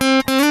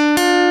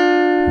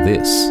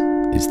 This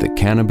is the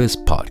Cannabis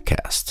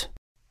Podcast.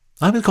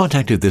 I was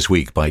contacted this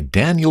week by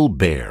Daniel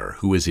Baer,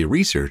 who is a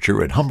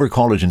researcher at Humber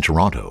College in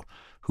Toronto,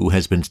 who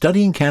has been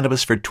studying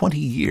cannabis for 20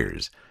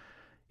 years.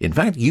 In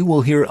fact, you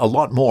will hear a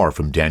lot more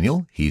from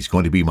Daniel. He's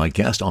going to be my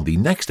guest on the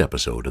next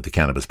episode of the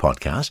Cannabis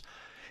Podcast.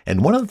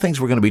 And one of the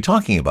things we're going to be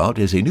talking about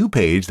is a new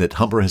page that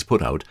Humber has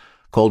put out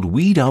called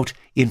Weed Out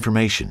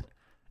Information.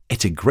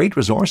 It's a great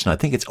resource, and I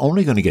think it's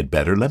only going to get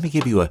better. Let me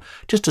give you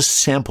just a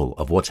sample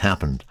of what's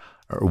happened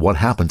or what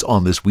happens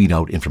on this Weed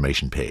Out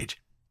Information page.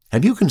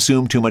 Have you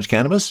consumed too much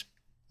cannabis?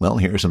 Well,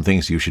 here are some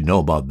things you should know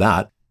about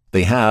that.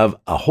 They have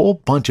a whole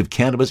bunch of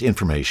cannabis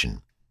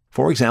information.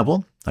 For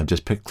example, I've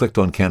just clicked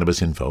on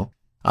cannabis info.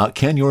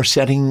 Can your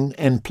setting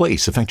and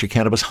place affect your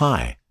cannabis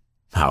high?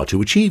 How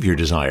to achieve your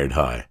desired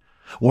high?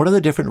 What are the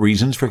different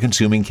reasons for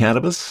consuming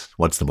cannabis?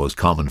 What's the most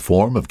common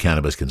form of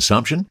cannabis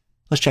consumption?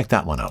 Let's check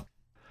that one out.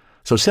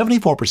 So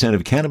 74%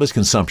 of cannabis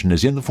consumption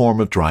is in the form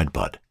of dried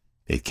bud.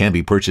 It can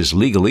be purchased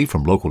legally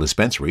from local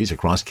dispensaries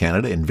across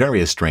Canada in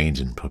various strains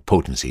and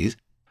potencies.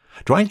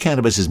 Dried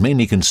cannabis is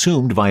mainly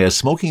consumed via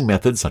smoking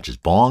methods such as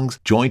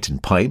bongs, joints,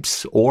 and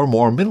pipes, or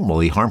more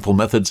minimally harmful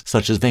methods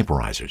such as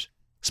vaporizers.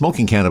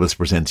 Smoking cannabis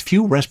presents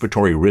few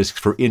respiratory risks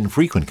for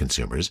infrequent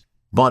consumers,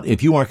 but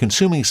if you are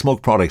consuming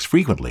smoke products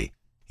frequently,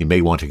 you may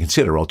want to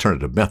consider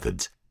alternative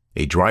methods.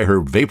 A dry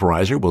herb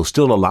vaporizer will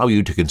still allow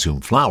you to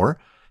consume flower,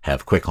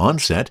 have quick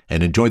onset,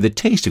 and enjoy the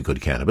taste of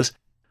good cannabis,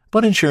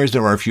 but ensures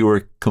there are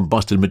fewer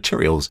combusted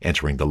materials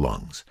entering the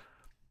lungs.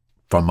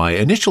 From my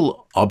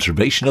initial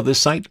observation of this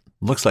site,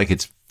 looks like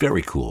it's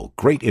very cool.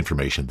 Great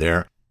information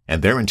there,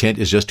 and their intent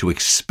is just to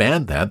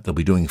expand that. They'll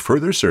be doing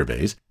further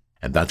surveys,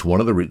 and that's one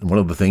of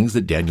the things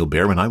that Daniel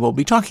Baer and I will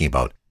be talking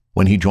about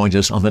when he joins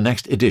us on the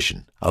next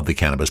edition of the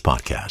Cannabis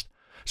Podcast.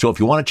 So if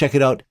you want to check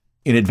it out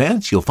in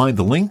advance, you'll find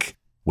the link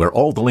where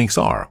all the links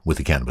are with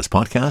the Cannabis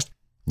Podcast.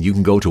 You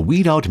can go to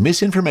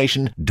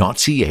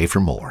weedoutmisinformation.ca for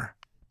more.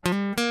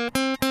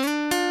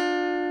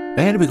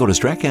 And we go to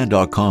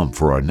Strachan.com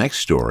for our next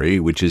story,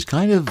 which is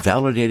kind of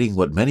validating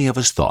what many of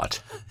us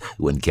thought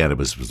when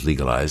cannabis was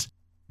legalized.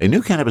 A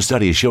new cannabis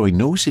study is showing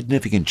no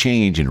significant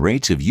change in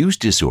rates of use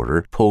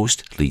disorder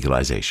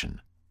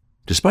post-legalization.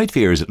 Despite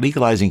fears that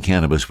legalizing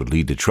cannabis would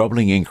lead to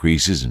troubling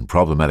increases in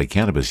problematic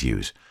cannabis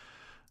use,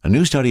 a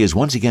new study is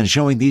once again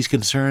showing these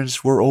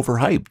concerns were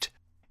overhyped.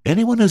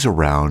 Anyone who's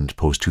around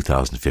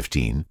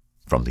post-2015,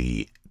 from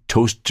the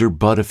toaster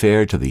bud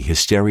affair to the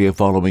hysteria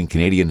following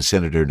Canadian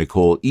Senator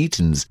Nicole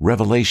Eaton's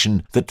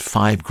revelation that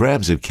 5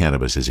 grams of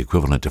cannabis is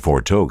equivalent to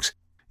 4 tokes,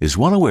 is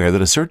well aware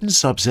that a certain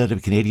subset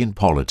of Canadian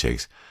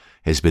politics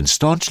has been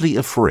staunchly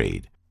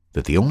afraid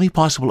that the only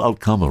possible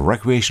outcome of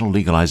recreational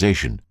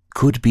legalization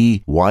could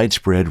be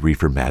widespread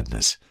reefer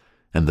madness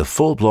and the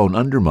full-blown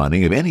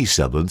undermining of any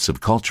semblance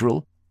of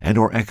cultural and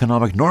or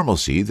economic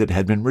normalcy that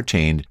had been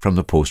retained from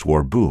the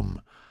post-war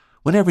boom,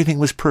 when everything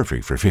was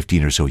perfect for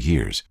 15 or so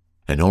years,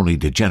 and only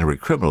degenerate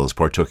criminals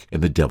partook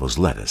in the devil's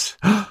lettuce.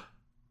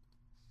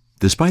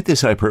 Despite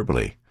this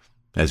hyperbole,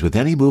 as with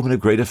any movement of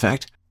great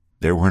effect,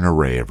 there were an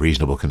array of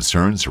reasonable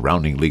concerns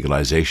surrounding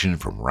legalization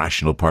from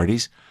rational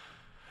parties,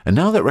 and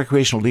now that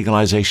recreational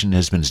legalization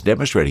has been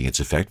demonstrating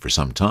its effect for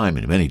some time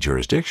in many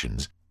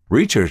jurisdictions,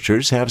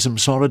 researchers have some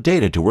solid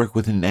data to work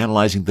with in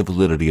analyzing the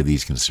validity of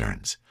these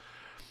concerns.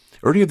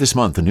 Earlier this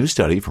month, a new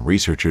study from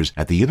researchers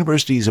at the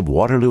Universities of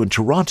Waterloo and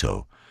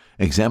Toronto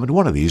examined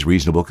one of these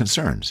reasonable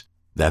concerns,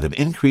 that of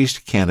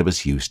increased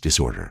cannabis use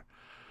disorder.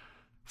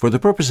 For the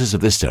purposes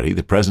of this study,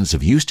 the presence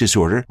of use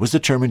disorder was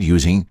determined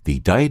using the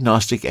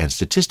Diagnostic and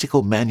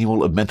Statistical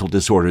Manual of Mental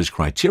Disorders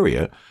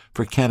criteria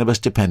for cannabis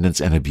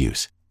dependence and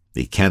abuse,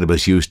 the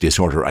Cannabis Use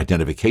Disorder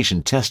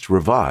Identification Test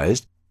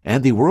Revised,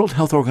 and the World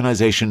Health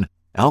Organization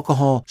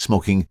Alcohol,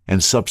 Smoking,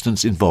 and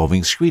Substance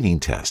Involving Screening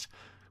Test,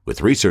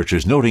 with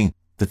researchers noting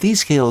that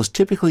these scales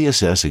typically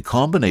assess a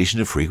combination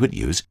of frequent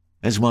use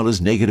as well as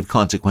negative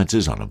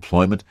consequences on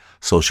employment,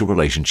 social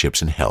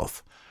relationships, and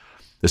health.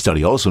 The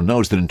study also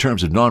notes that in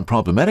terms of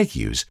non-problematic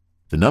use,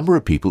 the number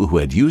of people who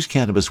had used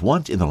cannabis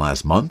once in the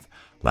last month,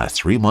 last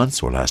 3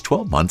 months, or last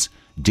 12 months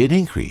did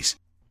increase.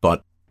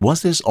 But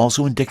was this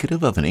also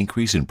indicative of an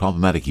increase in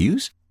problematic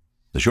use?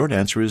 The short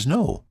answer is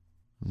no.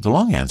 The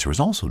long answer is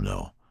also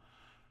no.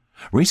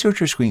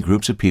 Researchers screened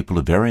groups of people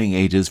of varying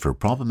ages for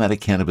problematic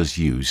cannabis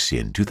use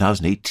in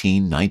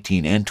 2018,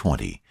 19, and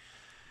 20.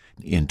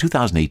 In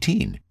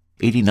 2018,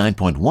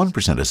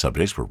 89.1% of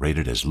subjects were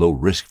rated as low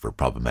risk for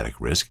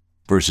problematic risk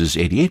versus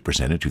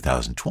 88% in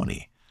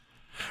 2020.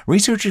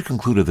 Researchers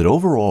concluded that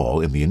overall,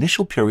 in the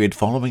initial period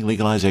following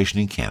legalization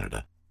in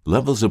Canada,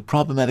 levels of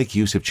problematic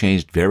use have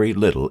changed very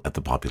little at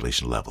the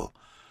population level.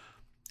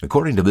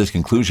 According to this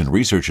conclusion,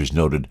 researchers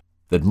noted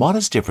that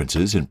modest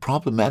differences in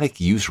problematic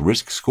use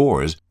risk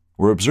scores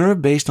were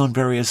observed based on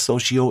various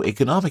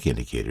socio-economic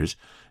indicators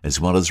as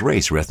well as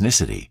race or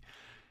ethnicity,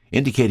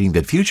 indicating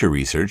that future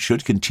research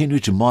should continue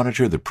to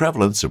monitor the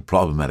prevalence of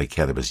problematic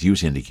cannabis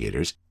use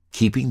indicators,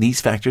 keeping these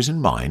factors in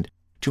mind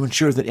to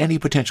ensure that any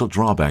potential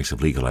drawbacks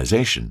of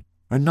legalization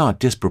are not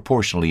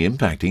disproportionately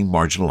impacting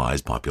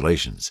marginalized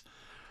populations.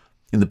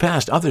 In the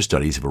past, other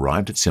studies have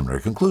arrived at similar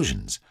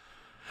conclusions.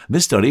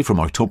 This study from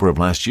October of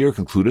last year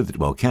concluded that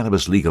while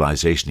cannabis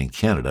legalization in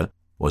Canada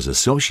was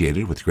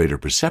associated with greater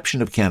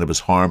perception of cannabis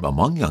harm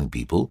among young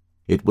people,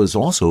 it was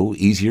also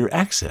easier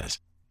access.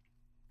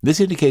 This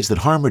indicates that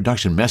harm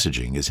reduction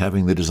messaging is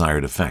having the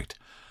desired effect,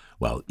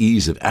 while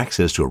ease of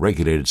access to a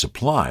regulated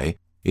supply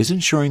is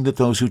ensuring that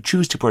those who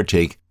choose to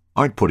partake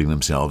aren't putting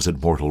themselves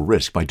at mortal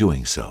risk by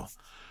doing so.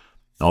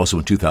 Also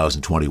in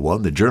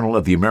 2021, the Journal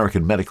of the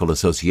American Medical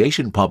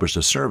Association published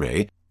a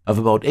survey of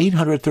about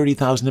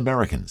 830,000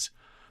 Americans.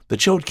 that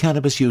showed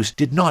cannabis use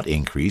did not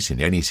increase in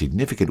any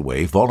significant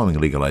way following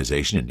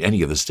legalization in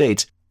any of the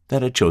states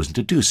that had chosen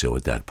to do so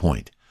at that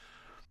point.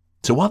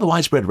 So while the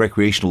widespread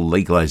recreational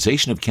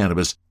legalization of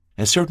cannabis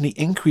has certainly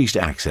increased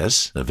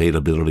access,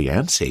 availability,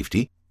 and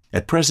safety,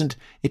 at present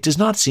it does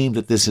not seem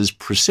that this has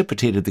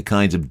precipitated the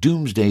kinds of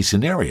doomsday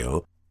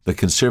scenario that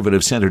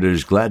conservative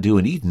Senators Gladue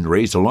and Eaton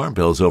raised alarm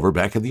bells over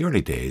back in the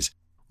early days,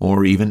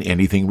 or even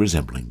anything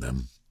resembling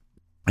them.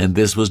 And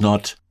this was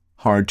not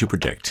hard to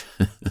predict.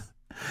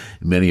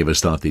 Many of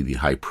us thought that the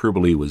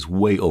hyperbole was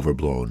way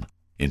overblown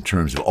in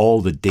terms of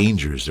all the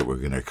dangers that were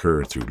going to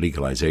occur through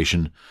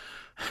legalization,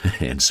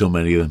 and so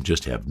many of them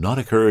just have not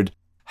occurred.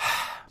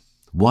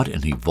 What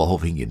an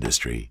evolving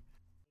industry.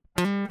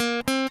 On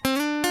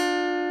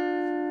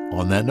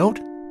that note,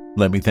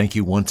 let me thank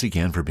you once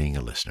again for being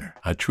a listener.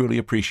 I truly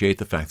appreciate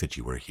the fact that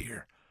you are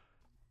here.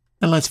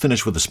 And let's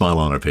finish with a smile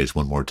on our face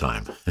one more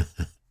time.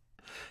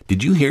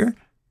 Did you hear?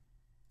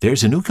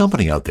 There's a new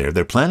company out there.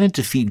 They're planning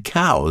to feed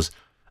cows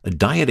a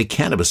diet of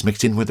cannabis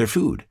mixed in with their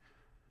food.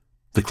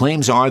 The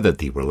claims are that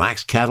the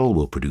relaxed cattle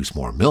will produce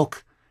more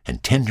milk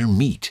and tender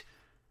meat.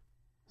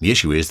 The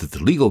issue is that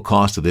the legal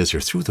costs of this are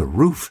through the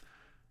roof,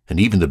 and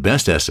even the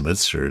best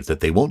estimates are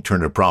that they won't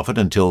turn a profit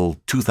until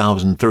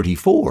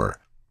 2034.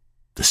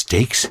 The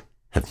stakes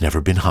have never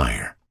been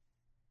higher.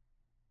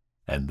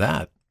 And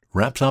that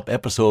wraps up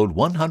episode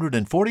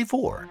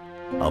 144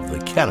 of the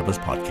Cannabis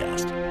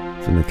Podcast.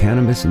 From the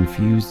Cannabis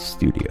Infused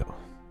Studio,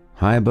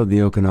 high above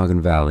the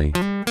Okanagan Valley,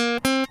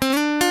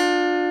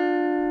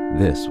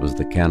 this was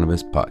the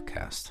Cannabis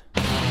Podcast.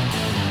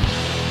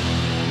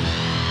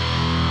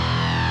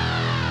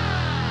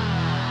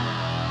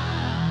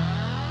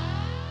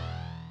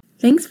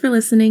 Thanks for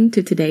listening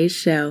to today's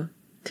show.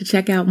 To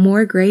check out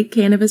more great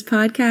cannabis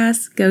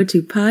podcasts, go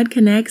to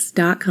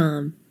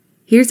podconnects.com.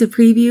 Here's a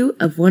preview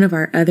of one of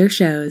our other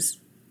shows.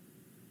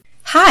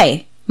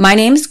 Hi, my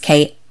name's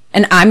Kate,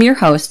 and I'm your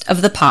host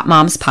of the Pop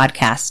Moms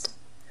Podcast.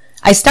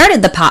 I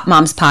started the Pop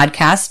Moms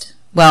Podcast,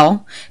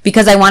 well,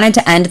 because I wanted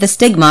to end the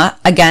stigma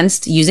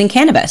against using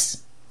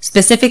cannabis,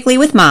 specifically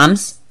with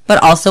moms,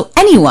 but also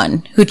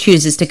anyone who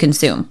chooses to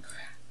consume.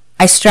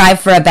 I strive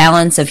for a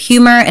balance of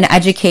humor and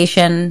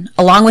education,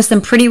 along with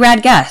some pretty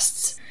rad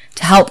guests,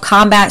 to help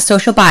combat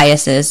social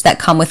biases that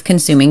come with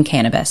consuming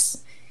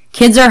cannabis.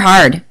 Kids are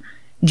hard.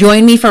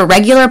 Join me for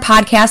regular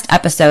podcast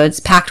episodes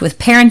packed with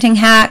parenting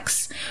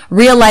hacks,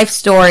 real-life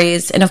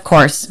stories, and of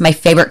course, my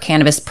favorite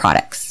cannabis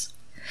products.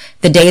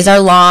 The days are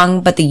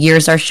long, but the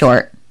years are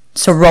short.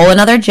 So roll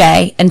another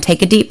J and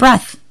take a deep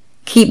breath.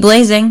 Keep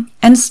blazing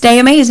and stay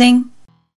amazing.